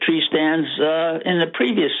out of tree stands in the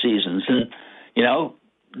previous seasons. And,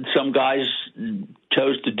 some guys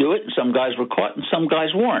chose to do it, and some guys were caught, and some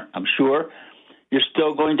guys weren't. I'm sure you're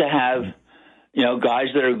still going to have,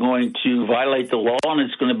 guys that are going to violate the law, and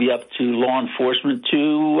it's going to be up to law enforcement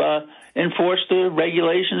to enforce the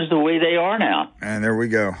regulations the way they are now. And there we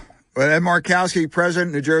go. Well, Ed Markowski,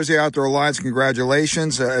 President, New Jersey Outdoor Alliance,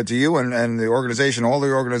 congratulations to you and the organization, all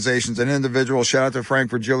the organizations and individuals. Shout out to Frank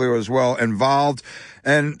Virgilio as well involved.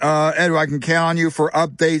 And, Ed, I can count on you for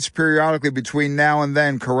updates periodically between now and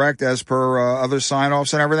then, correct, as per other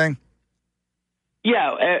sign-offs and everything?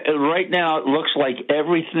 Yeah, right now it looks like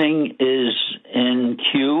everything is in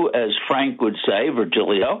queue, as Frank would say,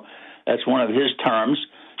 Virgilio. That's one of his terms,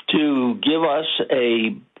 to give us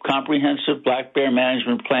a comprehensive black bear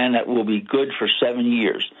management plan that will be good for 7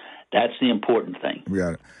 years. That's the important thing. We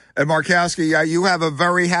got it. Ed Markowski, you have a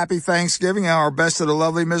very happy Thanksgiving. Our best to the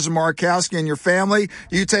lovely Mrs. Markowski and your family.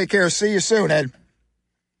 You take care. See you soon, Ed.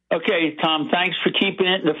 Okay, Tom, thanks for keeping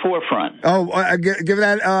it in the forefront. Oh, give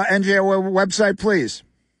that NJO website, please.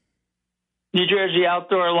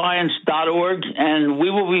 NewJerseyOutdoorAlliance.org, and we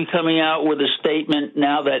will be coming out with a statement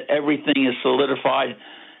now that everything is solidified,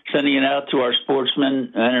 sending it out to our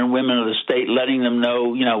sportsmen and women of the state, letting them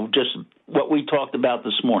know, just what we talked about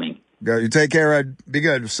this morning. You take care, Ed. Be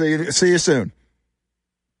good. See you soon.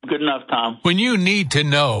 Good enough, Tom. When you need to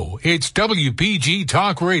know, it's WPG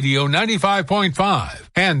Talk Radio 95.5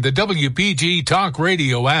 and the WPG Talk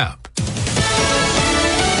Radio app.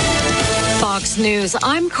 Fox News,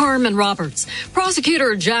 I'm Carmen Roberts.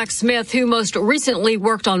 Prosecutor Jack Smith, who most recently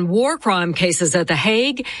worked on war crime cases at The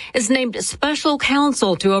Hague, is named special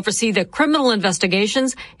counsel to oversee the criminal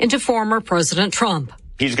investigations into former President Trump.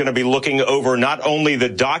 He's going to be looking over not only the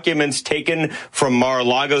documents taken from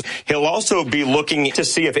Mar-a-Lago, he'll also be looking to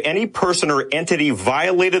see if any person or entity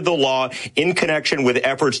violated the law in connection with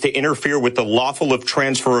efforts to interfere with the lawful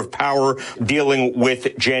transfer of power dealing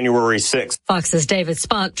with January 6th. Fox's David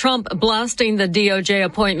Spott, Trump blasting the DOJ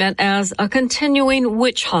appointment as a continuing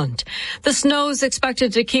witch hunt. The snow's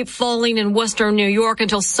expected to keep falling in western New York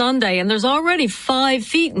until Sunday, and there's already 5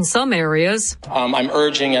 feet in some areas. I'm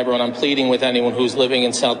urging everyone, I'm pleading with anyone who's living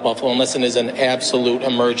in South Buffalo, unless it is an absolute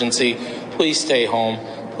emergency, please stay home.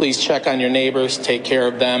 Please check on your neighbors, take care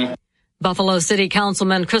of them. Buffalo City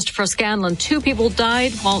Councilman Christopher Scanlon, 2 people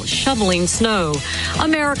died while shoveling snow.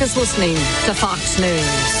 America's listening to Fox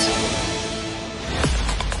News.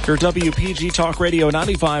 Your WPG Talk Radio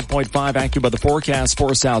 95.5 AccuWeather forecast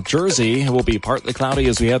for South Jersey. It will be partly cloudy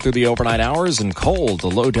as we head through the overnight hours and cold, the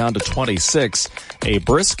low down to 26. A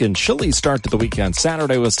brisk and chilly start to the weekend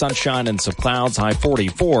Saturday with sunshine and some clouds, high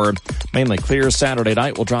 44. Mainly clear Saturday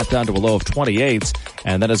night will drop down to a low of 28.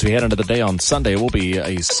 And then as we head into the day on Sunday, it will be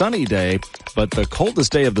a sunny day, but the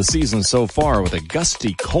coldest day of the season so far with a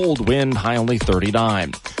gusty cold wind, high only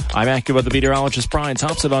 39. I'm AccuWeather meteorologist Brian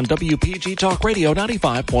Thompson on WPG Talk Radio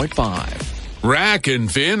 95.5. Rack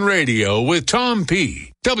and Fin Radio with Tom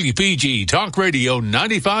P. WPG Talk Radio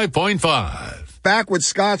 95.5. Back with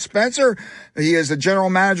Scott Spencer. He is the general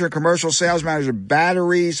manager, commercial sales manager,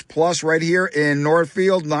 Batteries Plus, right here in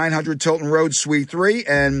Northfield, 900 Tilton Road, Suite 3,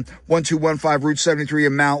 and 1215 Route 73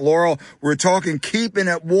 in Mount Laurel. We're talking keeping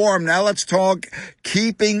it warm. Now let's talk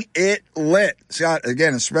keeping it lit. Scott,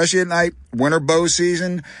 again, especially at night, winter bow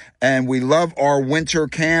season, and we love our winter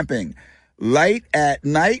camping. Light at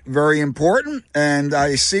night, very important. And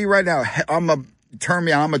I see right now, I'm a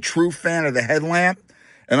true fan of the headlamp.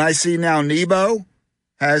 And I see now Nebo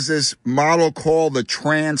has this model called the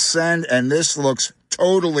Transcend, and this looks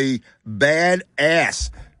totally badass.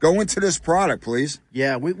 Go into this product, please.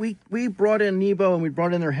 Yeah, we brought in Nebo, and we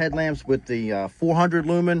brought in their headlamps with the 400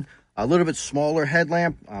 lumen, a little bit smaller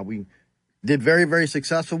headlamp. We did very, very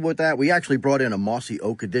successful with that. We actually brought in a mossy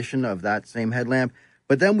oak edition of that same headlamp.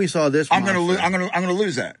 But then we saw this. I'm gonna lose that. I'm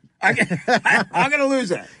gonna lose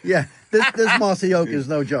that. Yeah, this mossy oak is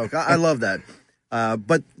no joke. I love that.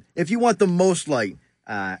 But if you want the most light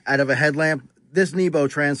out of a headlamp, this Nebo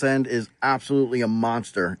Transcend is absolutely a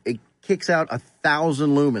monster. It kicks out 1,000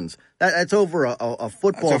 lumens. That's over a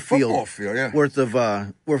football field yeah. worth of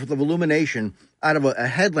illumination out of a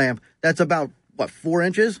headlamp. That's about 4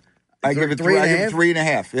 inches. I give it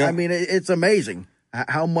 3.5. Yeah. I mean, it's amazing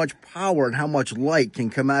how much power and how much light can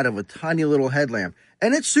come out of a tiny little headlamp.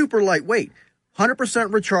 And it's super lightweight, 100%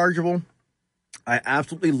 rechargeable. I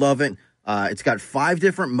absolutely love it. It's got 5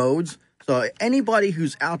 different modes. So anybody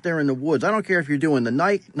who's out there in the woods, I don't care if you're doing the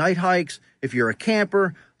night hikes, if you're a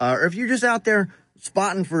camper, or if you're just out there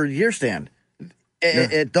spotting for a deer stand,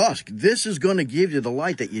 at dusk. This is going to give you the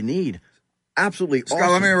light that you need. Absolutely Scott,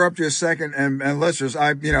 awesome. let me interrupt you a second. And listeners,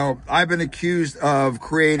 I've been accused of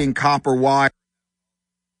creating copper wire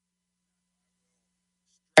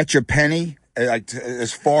at your penny,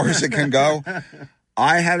 as far as it can go.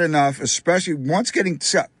 I had enough, especially once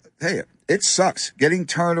hey, it sucks. Getting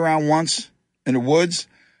turned around once in the woods.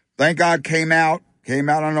 Thank God came out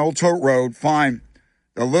on Old Tote Road, fine.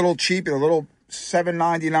 The little cheapy, the little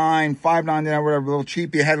 $7.99, $5.99, whatever, little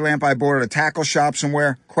cheapy headlamp I bought at a tackle shop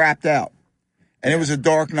somewhere, crapped out. And it was a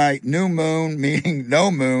dark night, new moon, meaning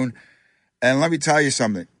no moon. And let me tell you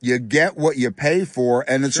something. You get what you pay for,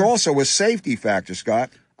 and it's also a safety factor,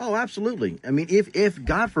 Scott. Oh, absolutely. I mean, if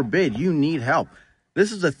God forbid you need help,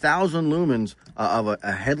 this is 1,000 lumens of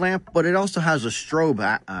a headlamp, but it also has a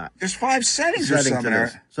strobe. There's 5 settings or something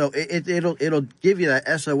there. So it'll give you that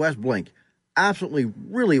SOS blink. Absolutely,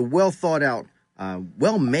 really well thought out,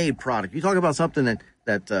 well made product. You talk about something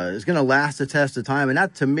that is going to last the test of time, and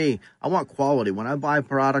that to me, I want quality. When I buy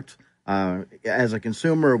product as a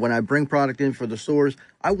consumer, when I bring product in for the stores,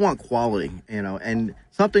 I want quality. And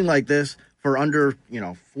something like this for under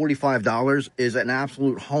 $45 is an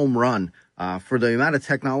absolute home run. For the amount of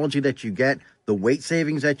technology that you get, the weight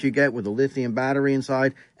savings that you get with the lithium battery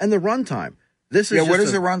inside, and the runtime. This is what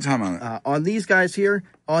is the runtime on it? On these guys here,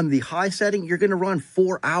 on the high setting, you're going to run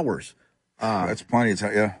 4 hours. That's plenty of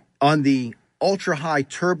time, yeah. On the ultra high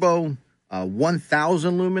turbo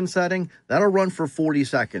 1,000 lumen setting, that'll run for 40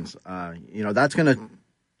 seconds. That's going to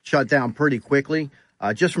shut down pretty quickly.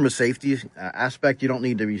 Just from a safety aspect, you don't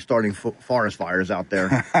need to be starting forest fires out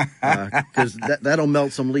there because that'll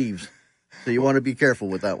melt some leaves. So you want to be careful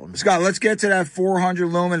with that one. Scott, let's get to that 400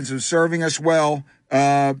 lumens of serving us well.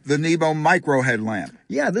 The Nebo micro headlamp.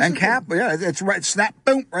 Yeah, it's right. Snap,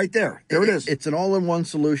 boom, right there. There it is. It's an all-in-one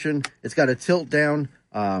solution. It's got a tilt down.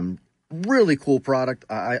 Really cool product.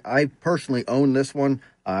 I personally own this one.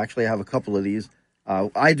 Actually, I have a couple of these.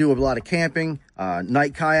 I do a lot of camping,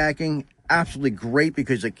 night kayaking. Absolutely great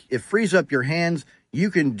because it frees up your hands. You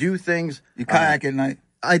can do things. You kayak at night?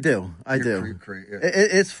 I do.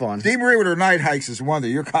 It's fun. Steve Marie with her night hikes is one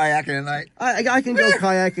thing. You're kayaking at night? I can go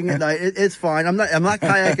kayaking at night. It's fine. I'm not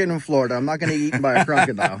kayaking in Florida. I'm not going to get eaten by a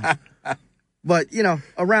crocodile. But,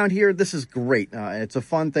 around here, this is great. It's a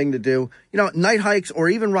fun thing to do. Night hikes or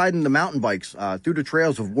even riding the mountain bikes through the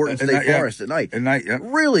trails of Wharton State Forest at night. At night, yeah.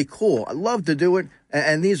 Really cool. I love to do it.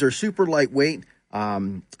 And these are super lightweight.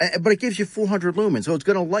 But it gives you 400 lumens, so it's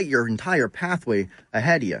going to light your entire pathway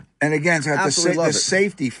ahead of you. And again, it's got the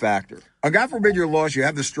safety factor. God forbid you're lost, you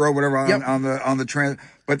have the strobe, whatever, on the train.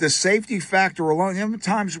 But the safety factor alone, how many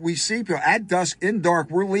times we see people at dusk, in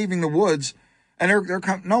dark, we're leaving the woods, and they're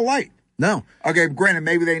no light. No. Okay, granted,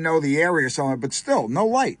 maybe they know the area or something, but still, no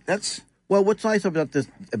light. Well, what's nice about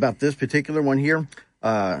this particular one here,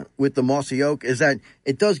 with the mossy oak, is that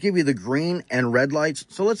it does give you the green and red lights.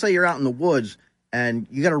 So let's say you're out in the woods, and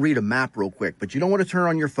you got to read a map real quick, but you don't want to turn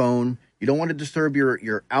on your phone. You don't want to disturb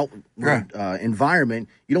your outward environment.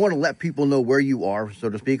 You don't want to let people know where you are, so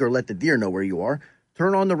to speak, or let the deer know where you are.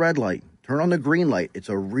 Turn on the red light. Turn on the green light. It's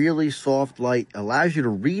a really soft light. Allows you to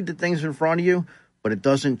read the things in front of you, but it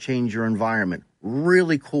doesn't change your environment.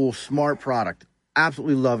 Really cool, smart product.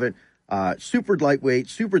 Absolutely love it. Super lightweight,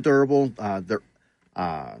 super durable. They're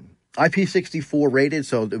IP64 rated,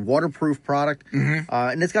 so the waterproof product. Mm-hmm.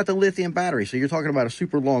 And it's got the lithium battery, so you're talking about a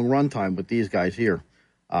super long runtime with these guys here.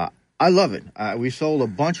 I love it. We sold a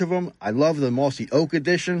bunch of them. I love the Mossy Oak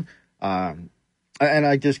edition. And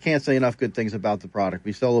I just can't say enough good things about the product.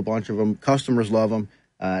 We sell a bunch of them. Customers love them.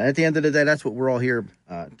 At the end of the day, that's what we're all here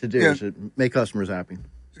to do, is to make customers happy.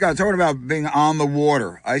 Scott, talking about being on the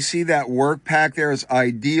water. I see that work pack there is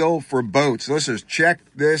ideal for boats. Listeners, check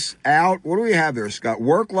this out. What do we have there, Scott?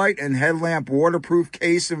 Work light and headlamp, waterproof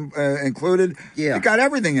case included. Yeah. You got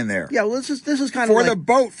everything in there. Yeah, well, this is kind of for the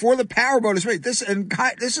boat, for the power boat. This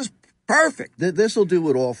is perfect. This will do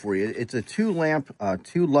it all for you. It's a 2-lamp,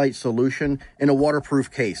 2-light solution in a waterproof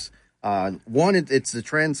case. It's the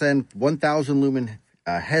Transcend 1,000 lumen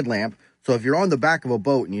headlamp. So if you're on the back of a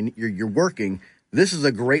boat and you're working, this is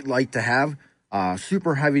a great light to have.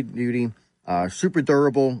 Super heavy duty, super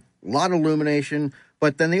durable, a lot of illumination.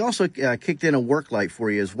 But then they also kicked in a work light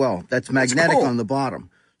for you as well. That's magnetic on the bottom.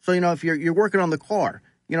 So, if you're working on the car,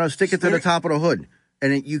 stick it to the top of the hood.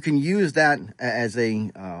 And you can use that as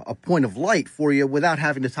a point of light for you without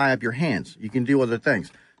having to tie up your hands. You can do other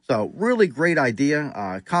things. So really great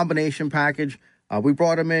idea, combination package. We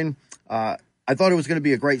brought them in. I thought it was going to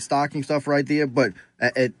be a great stocking stuffer idea, but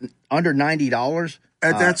at under $90,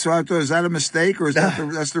 That's what I thought. Is that a mistake, or is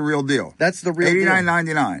that's the real deal? That's the real deal.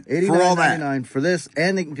 $89.99 for all that. $89.99 for this,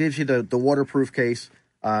 and it gives you the waterproof case.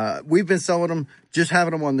 We've been selling them, just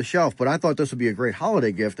having them on the shelf, but I thought this would be a great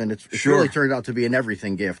holiday gift, and it's really turned out to be an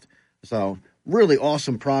everything gift. So really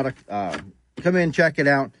awesome product. Come in, check it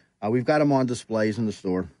out. We've got them on displays in the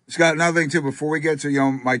store. Scott, another thing too, before we get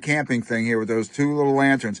to my camping thing here with those two little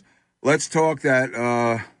lanterns, let's talk that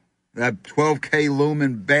 12K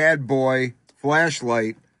lumen bad boy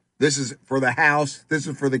flashlight. This is for the house. This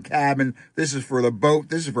is for the cabin. This is for the boat.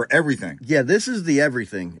 This is for everything. Yeah, this is the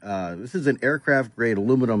everything. This is an aircraft-grade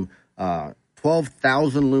aluminum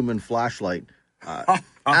 12,000 lumen flashlight.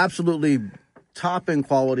 Absolutely top-end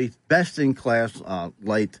quality, best-in-class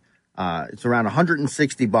light. It's around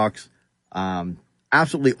 $160.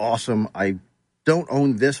 Absolutely awesome. I don't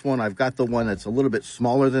own this one. I've got the one that's a little bit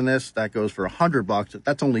smaller than this. That goes for $100.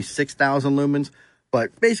 That's only 6,000 lumens,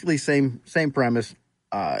 but basically same premise.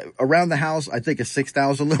 Around the house, I think a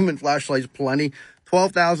 6,000 lumen flashlight is plenty.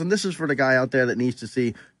 12,000. This is for the guy out there that needs to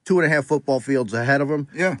see 2.5 football fields ahead of him.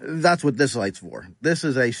 Yeah, that's what this light's for. This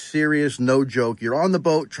is a serious, no joke. You're on the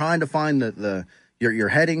boat trying to find your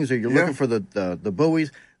headings, or you're looking for the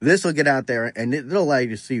buoys. This will get out there, and it'll allow you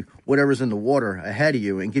to see whatever's in the water ahead of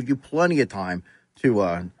you and give you plenty of time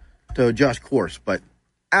to adjust course. But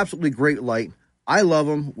absolutely great light. I love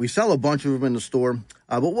them. We sell a bunch of them in the store.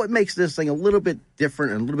 But what makes this thing a little bit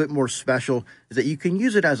different and a little bit more special is that you can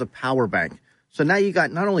use it as a power bank. So now you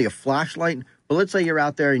got not only a flashlight, but let's say you're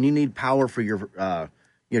out there and you need power for your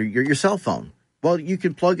cell phone. Well, you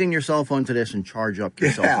can plug in your cell phone to this and charge up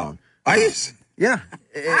your cell phone. Yeah,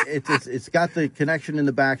 it's got the connection in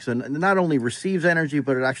the back, so it not only receives energy,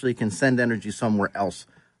 but it actually can send energy somewhere else.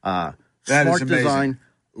 That smart is amazing. Design,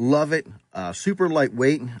 love it. Super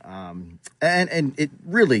lightweight, and it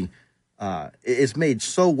really is made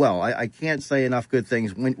so well. I can't say enough good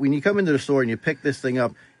things. When you come into the store and you pick this thing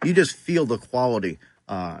up, you just feel the quality.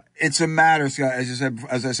 It's a matter, Scott,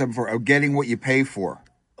 as I said before, of getting what you pay for.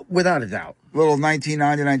 Without a doubt. Little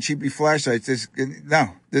 $19.99 cheapy flashlights. This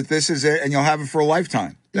is it, and you'll have it for a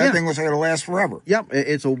lifetime. That thing looks like it'll last forever. Yep,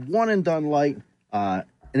 it's a one-and-done light, and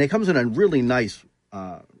it comes in a really nice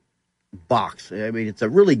box. I mean, it's a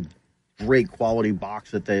really great quality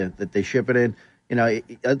box that they ship it in. You know,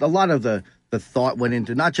 a lot of the thought went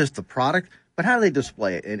into not just the product, but how they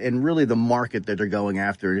display it, and really the market that they're going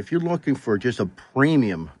after. And if you're looking for just a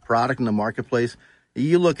premium product in the marketplace,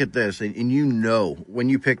 you look at this, and you know when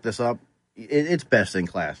you pick this up, it's best in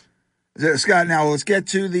class. Scott, now let's get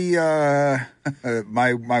to the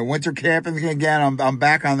my winter camping again. I'm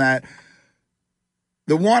back on that.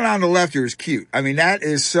 The one on the left here is cute. I mean, that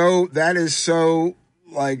is so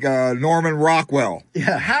like Norman Rockwell.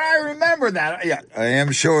 Yeah. How do I remember that? Yeah, I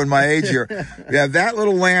am showing my age here. You have that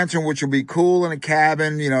little lantern, which will be cool in a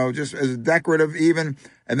cabin, just as decorative even.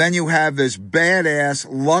 And then you have this badass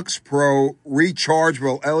Lux Pro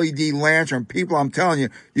rechargeable LED lantern. People, I'm telling you,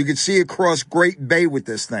 you can see across Great Bay with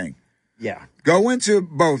this thing. Yeah. Go into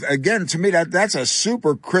both. Again, to me, that's a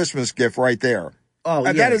super Christmas gift right there. Oh,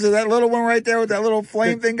 yeah. That little one right there with that little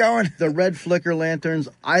flame thing going. The red flicker lanterns,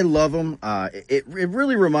 I love them. It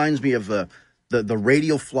really reminds me of the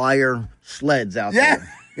Radio Flyer sleds out there.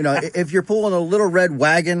 If you're pulling a little red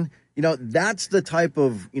wagon, that's the type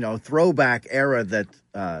of throwback era that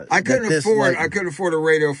I couldn't afford a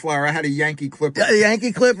Radio Flyer. I had a Yankee Clipper. A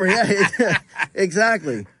Yankey Clipper, yeah,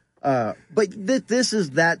 exactly. But this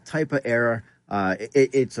is that type of era.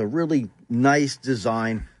 It's a really nice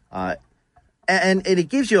design. And it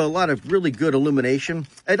gives you a lot of really good illumination.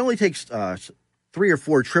 It only takes 3 or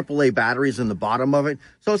 4 AAA batteries in the bottom of it,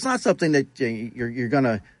 so it's not something that you're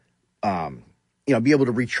gonna be able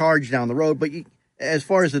to recharge down the road. But as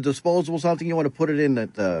far as the disposable something, you want to put it in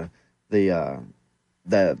the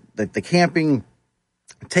camping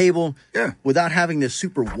table without having this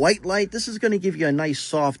super white light. This is going to give you a nice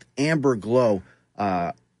soft amber glow.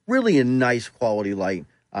 Really a nice quality light.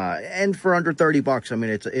 And for under $30, I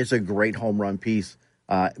mean, it's a great home run piece.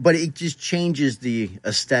 But it just changes the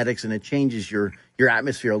aesthetics, and it changes your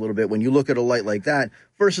atmosphere a little bit when you look at a light like that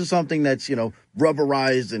versus something that's,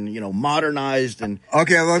 rubberized and, modernized. And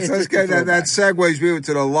okay, let's get that segues me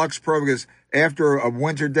to the Lux Pro, because after a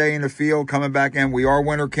winter day in the field, coming back in, we are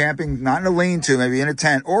winter camping, not in a lean-to, maybe in a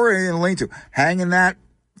tent or in a lean-to, hanging that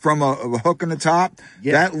from a hook in the top.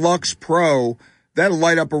 Yeah. That Lux Pro, that'll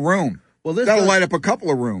light up a room. Well, that'll light up a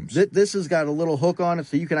couple of rooms. This has got a little hook on it,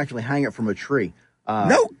 so you can actually hang it from a tree.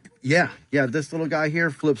 Yeah. This little guy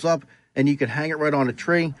here flips up, and you can hang it right on a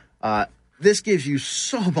tree. This gives you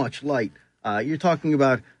so much light. You're talking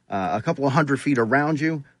about a couple of 100 feet around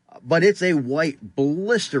you, but it's a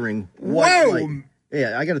blistering white light.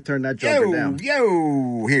 Yeah, I got to turn that jumper down.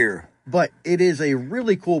 Yo, here. But it is a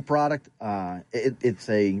really cool product. It's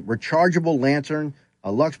a rechargeable lantern.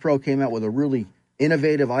 Lux Pro came out with a really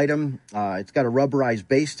innovative item. It's got a rubberized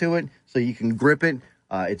base to it, so you can grip it.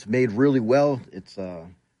 It's made really well. It's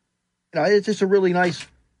it's just a really nice,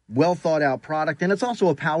 well thought out product, and it's also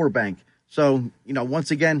a power bank. So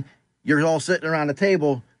once again, you're all sitting around the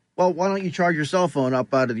table. Well, why don't you charge your cell phone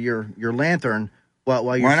up out of your lantern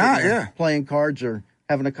while you're sitting there playing cards or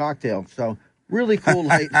having a cocktail? So really cool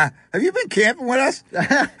light. Have you been camping with us?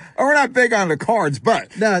 We're not big on the cards,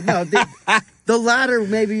 but no, the latter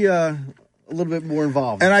maybe a little bit more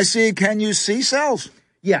involved. And I see, can use C cells?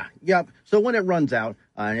 Yeah, yep. So when it runs out,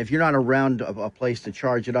 and if you're not around a place to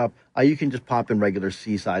charge it up, you can just pop in regular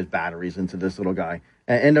C-size batteries into this little guy,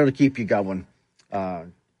 and it'll keep you going.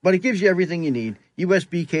 But it gives you everything you need.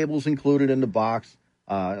 USB cables included in the box.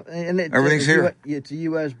 Everything's here. It's a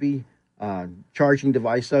USB charging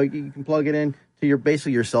device, so you can plug it in to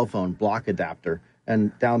basically your cell phone block adapter,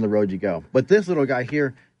 and down the road you go. But this little guy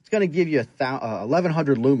here, it's going to give you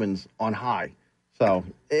 1,100 lumens on high. So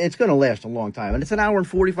it's going to last a long time. And it's an hour and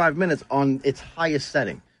 45 minutes on its highest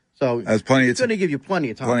setting. So that's plenty. It's going to give you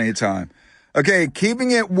plenty of time. Plenty of time. Okay,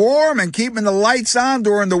 keeping it warm and keeping the lights on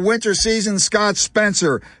during the winter season, Scott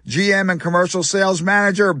Spencer, GM and Commercial Sales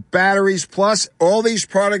Manager, Batteries Plus. All these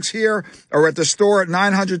products here are at the store at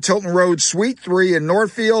 900 Tilton Road, Suite 3 in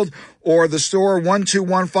Northfield, or the store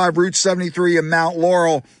 1215 Route 73 in Mount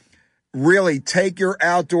Laurel. Really take your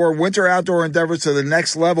winter outdoor endeavors to the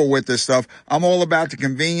next level with this stuff. I'm all about the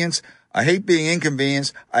convenience. I hate being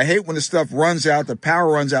inconvenienced. I hate when the stuff runs out, the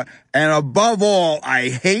power runs out. And above all, I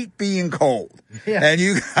hate being cold. Yeah. And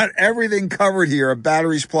you got everything covered here at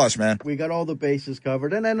Batteries Plus, man. We got all the bases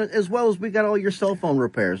covered. And then as well as we got all your cell phone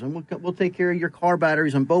repairs. And we'll take care of your car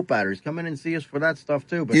batteries and boat batteries. Come in and see us for that stuff,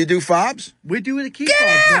 too. But you do fobs? We do the key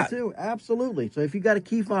fobs, too. Absolutely. So if you got a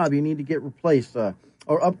key fob you need to get replaced or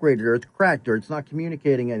upgraded, or it's cracked, or it's not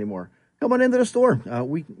communicating anymore, come on into the store.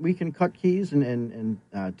 We can cut keys and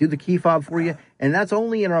do the key fob for you, and that's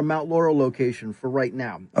only in our Mount Laurel location for right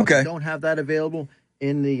now. Okay. We don't have that available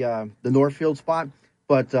in the Northfield spot,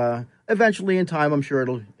 but eventually in time, I'm sure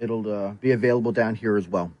it'll be available down here as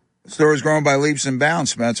well. The store is growing by leaps and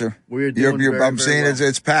bounds, Spencer. We're doing I'm seeing well.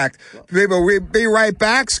 It's packed. People, we'll be right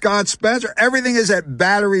back. Scott Spencer. Everything is at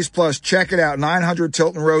Batteries Plus. Check it out. 900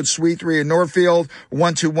 Tilton Road, Suite 3 in Northfield,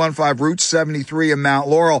 1215 Route 73 in Mount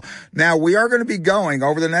Laurel. Now, we are going to be going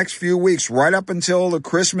over the next few weeks, right up until the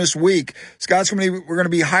Christmas week. We're going to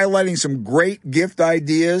be highlighting some great gift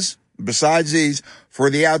ideas, besides these, for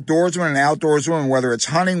the outdoorsman and outdoorswoman, whether it's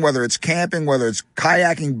hunting, whether it's camping, whether it's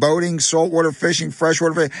kayaking, boating, saltwater fishing,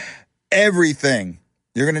 freshwater fishing, everything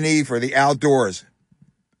you're going to need for the outdoors,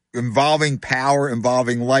 involving power,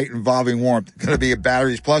 involving light, involving warmth. Going to be at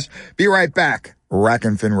Batteries Plus. Be right back. Rack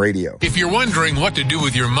and Fin Radio. If you're wondering what to do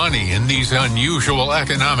with your money in these unusual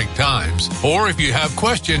economic times, or if you have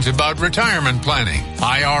questions about retirement planning,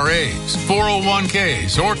 IRAs,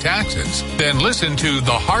 401ks, or taxes, then listen to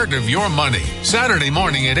The Heart of Your Money, Saturday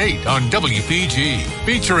morning at 8 on WPG,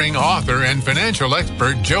 featuring author and financial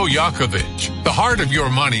expert Joe Yakovich. The Heart of Your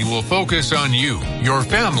Money will focus on you, your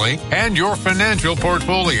family, and your financial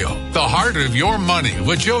portfolio. The Heart of Your Money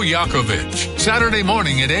with Joe Yakovich, Saturday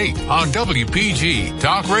morning at 8 on WPG.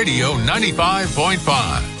 Talk Radio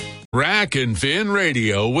 95.5. Rack and Fin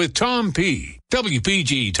Radio with Tom P.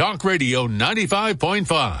 WPG Talk Radio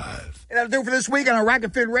 95.5. And that'll do it for this week on our Rack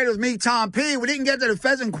and Fin Radio with me, Tom P. We didn't get to the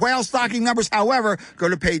pheasant quail stocking numbers. However, go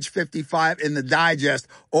to page 55 in the digest.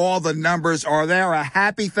 All the numbers are there. A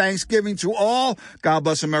happy Thanksgiving to all. God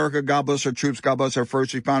bless America. God bless our troops. God bless our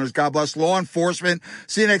first responders. God bless law enforcement.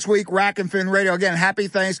 See you next week. Rack and Fin Radio. Again, happy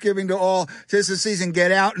Thanksgiving to all. 'Tis the season.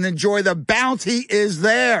 Get out and enjoy. The bounty is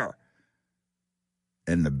there.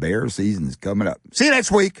 And the bear season is coming up. See you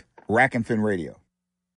next week. Rack and Fin Radio.